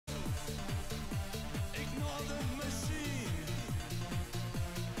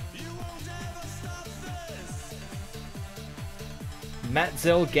Matt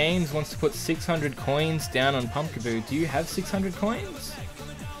Zell Games wants to put 600 coins down on Pumpkaboo. Do you have 600 coins?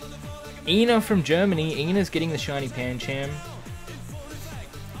 Ina from Germany. Ina's getting the shiny Pancham.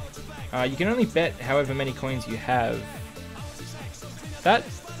 You can only bet however many coins you have. That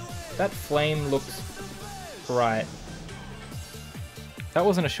flame looks right. That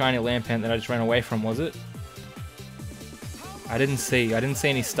wasn't a shiny Lampent that I just ran away from, was it? I didn't see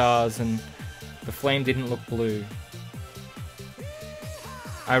any stars, and the flame didn't look blue.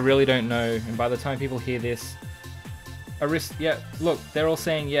 I really don't know, and by the time people hear this... yeah, look, they're all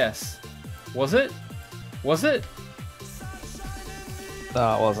saying yes. Was it? Was it?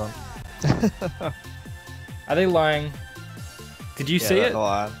 No, it wasn't. Are they lying? Did you see it?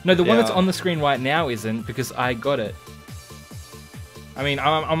 No, the one that's on the screen right now isn't, because I got it. I mean,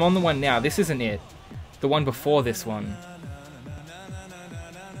 I'm on the one now. This isn't it. The one before this one.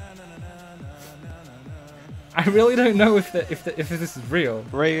 I really don't know if this is real.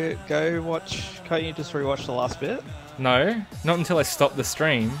 Go watch. Can't you just rewatch the last bit? No, not until I stop the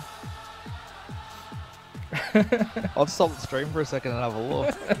stream. I'll stop the stream for a second and have a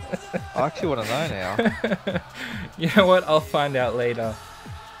look. I actually want to know now. You know what? I'll find out later.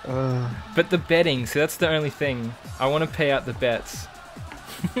 But the betting, so that's the only thing. I want to pay out the bets.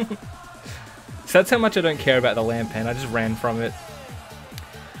 So that's how much I don't care about the Lampent. I just ran from it.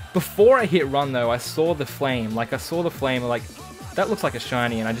 Before I hit run though, I saw the flame. Like I saw the flame, like that looks like a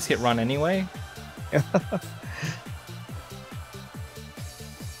shiny, and I just hit run anyway. It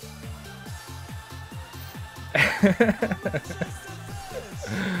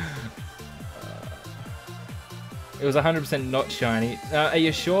was 100% not shiny. Are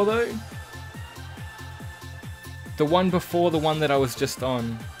you sure though? The one before the one that I was just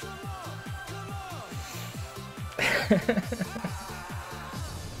on.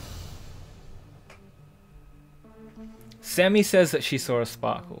 Sammy says that she saw a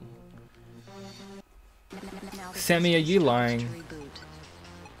sparkle. Sammy, are you lying?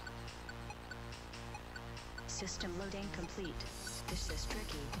 System loading complete. This is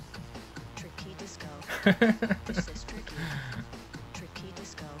tricky. Tricky disco. This is tricky. Tricky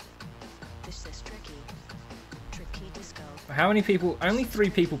disco. This is tricky. Tricky disco. How many people? Only 3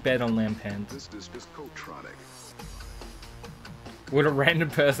 people bet on Lampent. This disc is cotronic. Would a random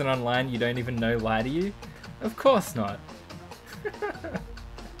person online you don't even know lie to you? Of course not.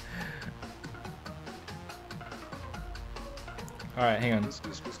 Alright, hang on.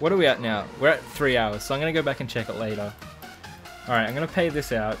 What are we at now? We're at 3 hours, so I'm going to go back and check it later. Alright, I'm going to pay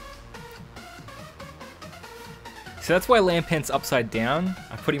this out. So that's why Lampent's upside down.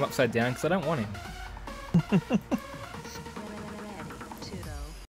 I put him upside down because I don't want him.